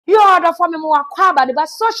You order for me more kwaba the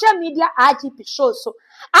social media IGP show so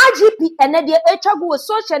IGP and then the HW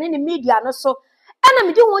social in the media no so and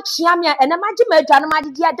I don't want chiamia and I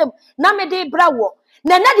imagine them na me de brawo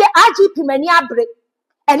na the IGP many abre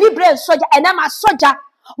and libre soldier and I'm a soldier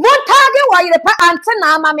Montage Oyerepa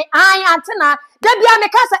antenna mami antenna debia me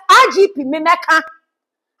ka IGP me meka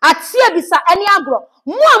atie bisa any agro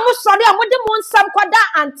mo amu sori amode mo nsam kwada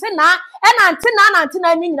antenna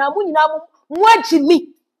antenna ni nyina mo agimi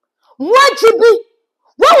mo agibi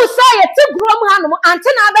what we say it grom hanom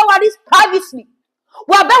antenna be what is privately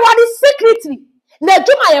what be what is secretly na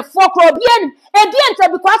djuma ye fokro obi anim edi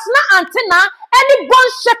enta because na antenna any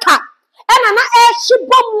BonShayka ena na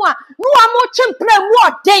shibomu a no amo chempre mu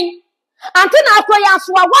oden antenna akoya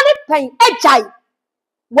so a wani pen ejai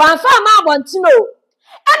wan fa ma abontino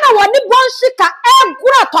ena woni BonShayka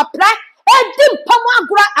egura topre edim pam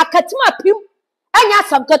agura akatima pim enya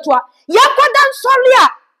samketwa yakoda nsori a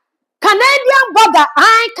Canadian burger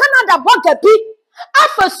Canada burger bi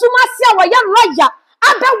afa suma sia wo ya roya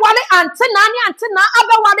abewale antenna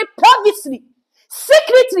abewale privately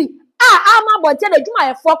secretly ama bonte na djuma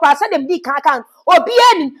ye for kwa say dem di kan obi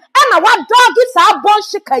ani na wa dog sa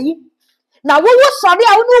BonShayka yi na wo sori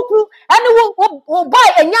a wo kru ene wo boy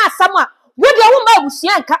enya asam a wo de wo ma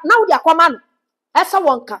busia nka na wo de akoma no esa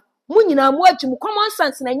wonka mu nyina mu adwum common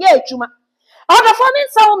sense na nya adwuma order for me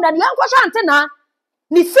say wo na yankwa antenna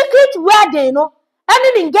ni secret wedding no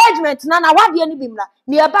any engagement na wade ani bimra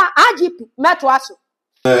ni eba IGP meto aso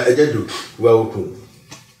ejedu wa oku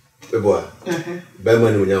eboa ba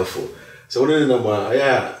mani unyafo so wona na ma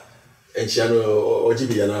aya enchia no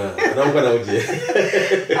ojibi ya na kwa na oje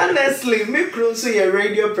honestly me close your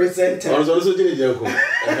radio presenter also jini jenko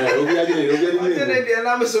obi ajini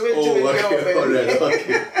na me so me jimi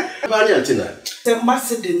okay bani antina te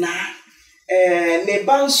masedina ne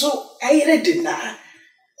banso ayire dina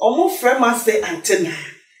omo frema say antenna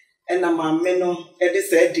ena mamme no e de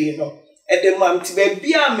say di no e de mam ti ba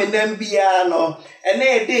bia menam bia no ena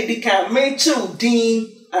e de di kan me childin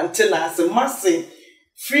antenna as masse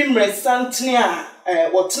free resantne a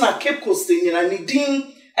wotena Cape Coast nyina ni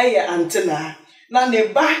din eye antenna na ne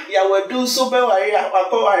ba ya wadu so be ware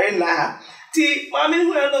akwa na ti mamme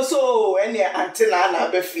hu no so ene antenna na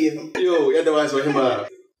be fie no yo ya da was hima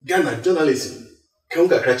Ghana journalism kan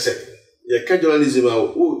ga crack say ye ka journalism a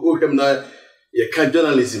o hwem na ye ka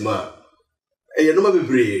journalism a ye no ma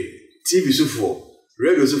bebre TV sufo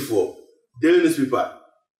radio sufo daily newspaper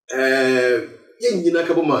ye nyina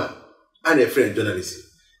ka boma ana friend journalism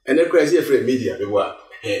and e crazy e friend media be wa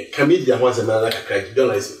ka media ho asema na ka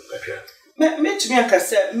journalism kakra me tumi aka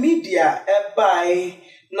say media e bai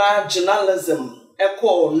na journalism e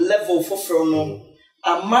ko level foforo no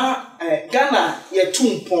ama Ghana ye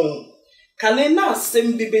tumpon kanena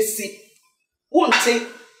sembi besi wonte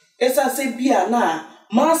esa se bia na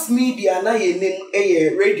mass media na yenim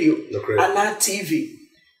radio ana TV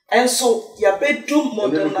and so ya bedroom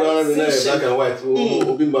modernization black and white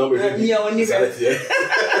obi mambo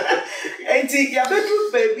enti ya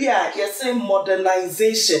bedroom baby a say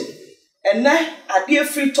modernization and na ade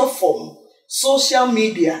free to form social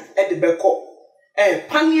media e de beko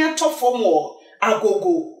pania to form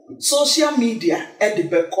agogo social media e de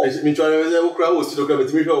beko me try we kra wo studio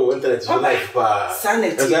but me show internet life pa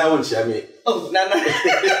sanity I want chame nana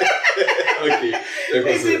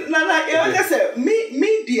okay nana you say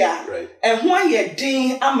media e ho aye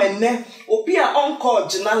din amene obi a on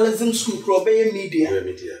journalism school pro be media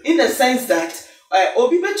in the sense that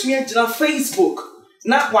obi betumi agina Facebook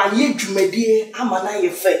na wanye dwumadie amana ye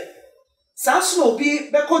fe saso obi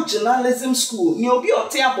beko journalism school ni obi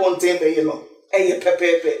ote abonten be ye no eye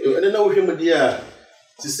pepepe ene na wo hwem dia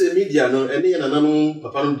ti say media no ene na nanu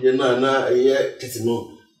papa no die na eye titi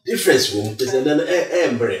no difference wo pese na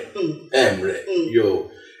embre yo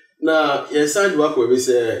na ye side work we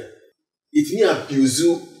say it me abuse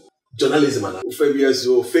journalism na o fa bia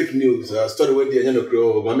so fake news story we dey no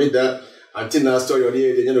kro mameda antenna story on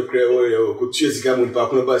dey no kro ko tuesika mu pa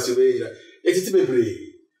ko ba se we etiti bebre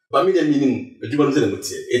ba me dey meaning aduma no se na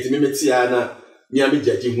mutie etimi metia na mi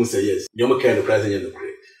amejaji hu say yes nyomo kan no kra se no kro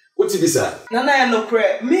What's this? Nana no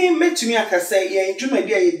cre me metumi akasa ye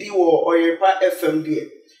dwumadi a ye di wo Oyerepa FM die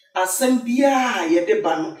asem bia ye de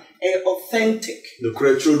ba no authentic no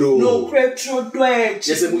cre trodo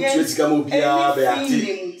yes mu tuetika mo bia be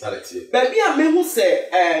ati salati ba bia me hu say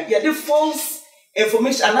ye de false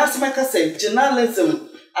information anasema ka say journalism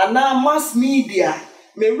ana mass media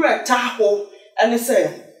me reta ho ene say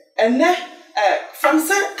ene from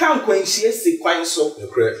say kan kwanhie si kwan so no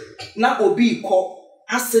cre na obi ko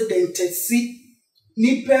accident si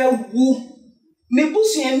nipa wu ne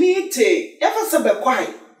busuani te efa se be kwai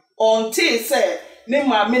Auntie say ne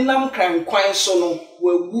maame nam kran kwan so no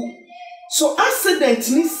wawu. So accident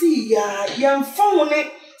ni si ya yemfa wo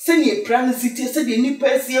ne se ne plan city se de ni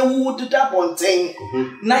pese ewu deda bonten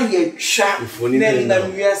na ye twa na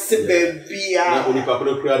wiase baabia na oni papa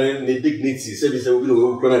no kura ne dignity se bi se obi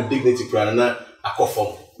no kura na dignity kura na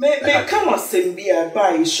akofom me come asembia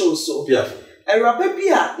by show so Eraba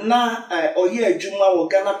bia na oye adwuma wo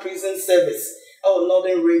Ghana Prison Service or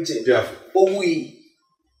Northern Region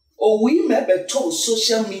owi me beto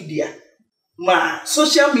social media ma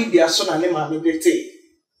social media so na ne ma me bete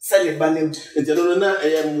sele banem enteno na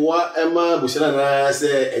mwa ema bushana na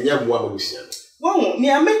se enya mwa bushana won ni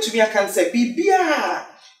ametumi aka nse bibia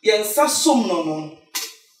ye nsa som no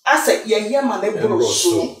ase ye ye ma ne bro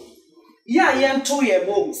so ya ye nto ye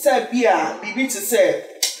bo se bia bibi ti se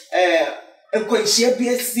enkohia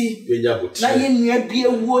biasi na ye nua bia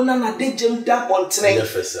wuo na dejem da bontre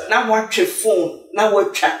na watwe phone na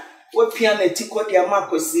watwa wapia na tiko dia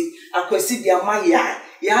akwasi dia ma ya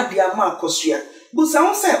dia ma akosua busa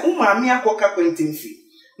won se umami akoka kwentimfi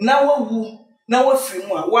na wawu na wafiri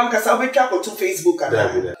mu a wankasa obetwa ko Facebook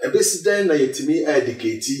ana ebesidan na yetimi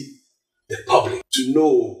educate the public to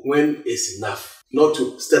know when it's enough not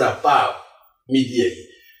to stand above media.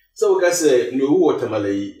 So we can say no water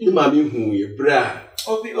malay imami hu ye bra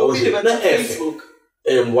obi na Facebook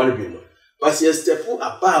one bi no but you step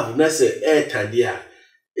above na say tadia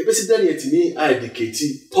ebesidan yetimi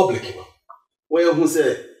educate public no where who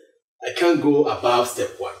say I can't go above step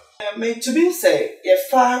 1. Me to be say ye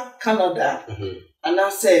fa Canada and I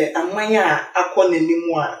say amanya akọ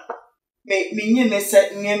nanimu a me nyi ne se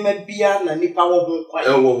nyema bia na nipa wo ho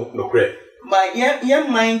kwan no kre ma ye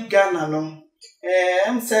mind Ghana no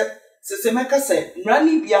em se meka se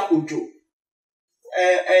nrani bia ojo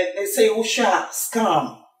they say wo sha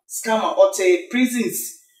scam or te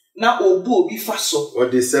prisons na obu obi fa so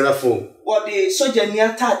what the telephone what the soldier ni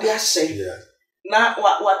atade ahye na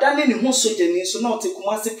wadane ne ho soldier ni so na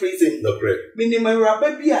otekumase prison no correct minimum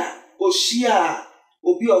raba bia ohia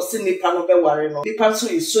obi ose nipa no be ware no nipa so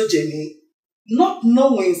is soldier ni not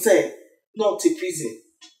knowing say not a prison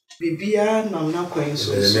bibia na kwan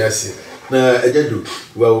so merci na ejadu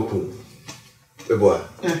wa oku beboa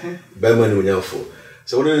ba mani unyafo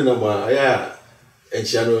so wona na ma ya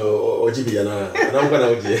enchia no ojibi na ngwa na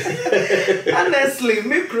oje honestly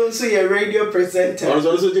me cross so your radio presenter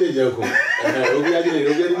also jini jenko obi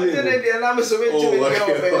ajini dia na me so me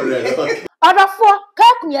jini Adafo ka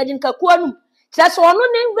kunya din ka kuanu so ono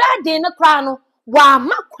ne ready ne kra no wa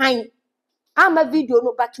makwan ama video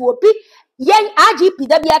no but obi yen IGP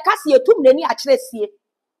da bia ka se etum nani akyeresie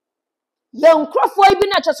yen krofo ibi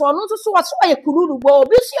na kye so ono so ye kululu bo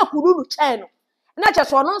obi so ye kululu chen no na kye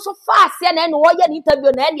so ono so fast ya na ne wo ye ni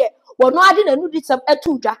interview na ne wono ade na nudi sam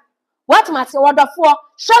atudwa what must wonderful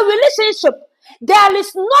show relationship there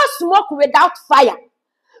is no smoke without fire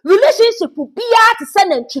relationship bia te se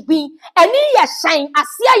na ntwibin eni ye shine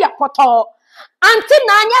asia ye poto Auntie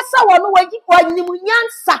na anya sa wono wani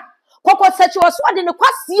munyansa koko sechi waso de ne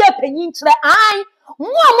kwasie panyin kire ai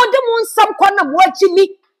mo amode mu nsam kwa na mo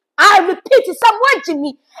agimi I repeat some wagimi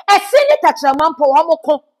e senator tramampo wo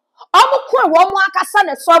mo akasa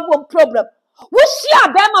na solve problem wo hia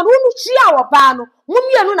be ma no nu hia wo ba no mo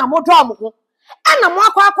mienu na mo do mo ho ana mo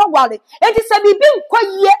akwa enti se bibi nkwa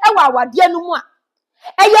yie e wa awade anu mu a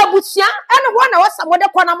eya busia ene ho na wasa mo de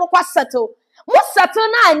kwa na mo kwa settle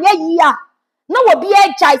na anya yi a na wo bi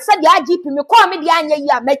agya se de IGP me kwa me de anya yi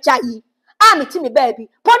a mecha yi a me ti me baby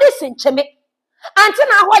police ncheme Auntie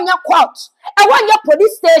na ho nya court e wo nya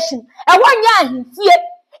police station e wo nya ahimfie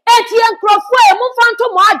enti enkrofo e mu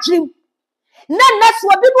fanto mo adrim na next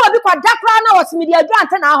wo bi kwa dakra na was media adru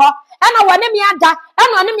Auntie na ho e na wone me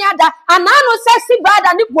ada ana no sexy bad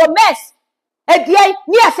and go mess e die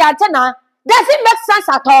ni ase Auntie na doesn't make sense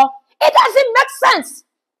at all. It doesn't make sense.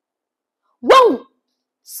 Wow.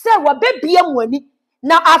 Say what baby money.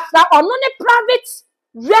 Now after on private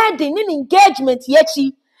reading in engagement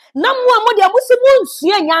yechi. Na mo de abusimu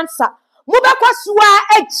nsua nyansa. Mo be kwa suwa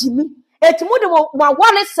ejimi. Eti mo de mo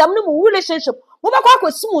wale sam no mo relationship. Mo be kwa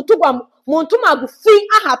kwasimu tugwa mo ntuma gu fi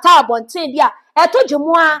ahata abonten dia. Eto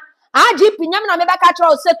jemu a IGP nyam na me be ka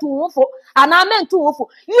tro se tu wofo. Ana me ntu wofo.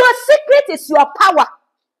 Your secret is your power.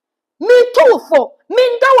 Me too for me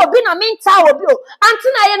ndawo bi na me nta obi o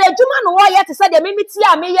Auntie na ye na adwuma no wo ye te se de me miti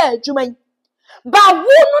a me ye adwuma yi ba wo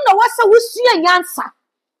no na wasa wusua nyansa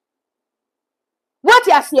what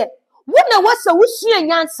you say wo na wasa wusua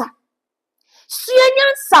nyansa sua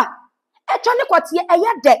nyansa e twa ne kwate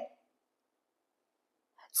ye de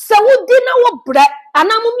se wo di na wo bre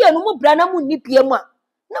ana mu mienu mu bre na mu ni bie mu a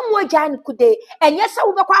na mo agyan kude enye se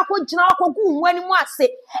wo bekwa akogina akogu nwani mu ase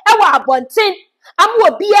e wa abonten am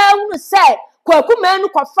obi a unu se kwaku manu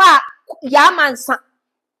kofa ya mansa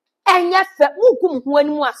enye fe mugum nwani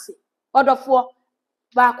mu ase odofo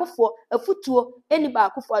baakofo afutuo eni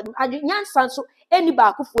baakofo nyansa nso eni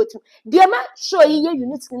baakofo tu de ma show yi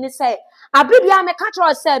unit ni se abrebia me ka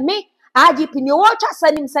tro se me IGP ni wo twa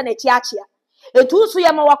sanim se na chiachia etu so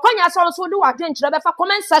ye ma wakwanya so nso de wadwenkyere befa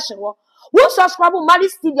comment section wo subscribe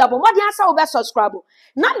Malis TV abo modern asa wo be subscribe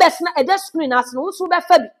numbers na ede screen as no nso be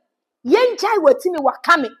fa bi ye njai watimi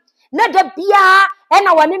wakame na de bia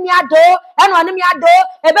ena wane mi ado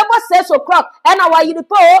ebebo 6 o'clock ena wa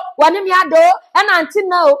yiripo wane mi ado ena Auntie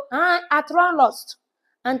now at run lost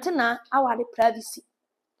Auntie na awale privacy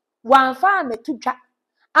wan fa metudwa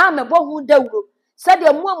amebo hu dawuro se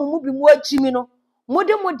de mu amumu bi mu agimi no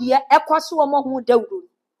mode mode ekoso wo mo hu dawuro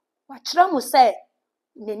wa kire mu se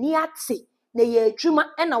nani ate na ye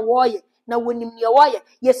adwuma ena woye na wonim ne woye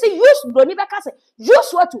ye say use broni beka say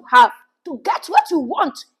use what you have to get what you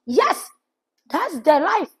want. Yes, that's the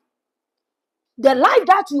life. The life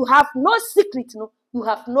that you have no secret, no, you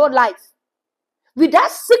have no life. With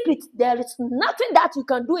that secret, there is nothing that you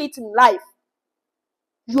can do it in life.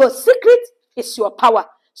 Your secret is your power.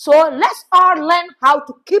 So let's all learn how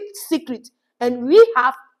to keep secret, and we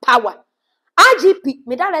have power. IGP,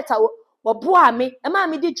 me that letter oboa me, e ma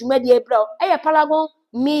me di dwuma di ebra, e Paragon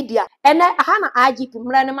Media. Ene aha na IGP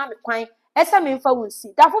mra ne ma me kwan. Esa me mfa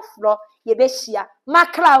wonsi. Da foforo ye be hia.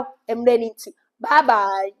 Makraw emre ni nti. Bye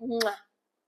bye.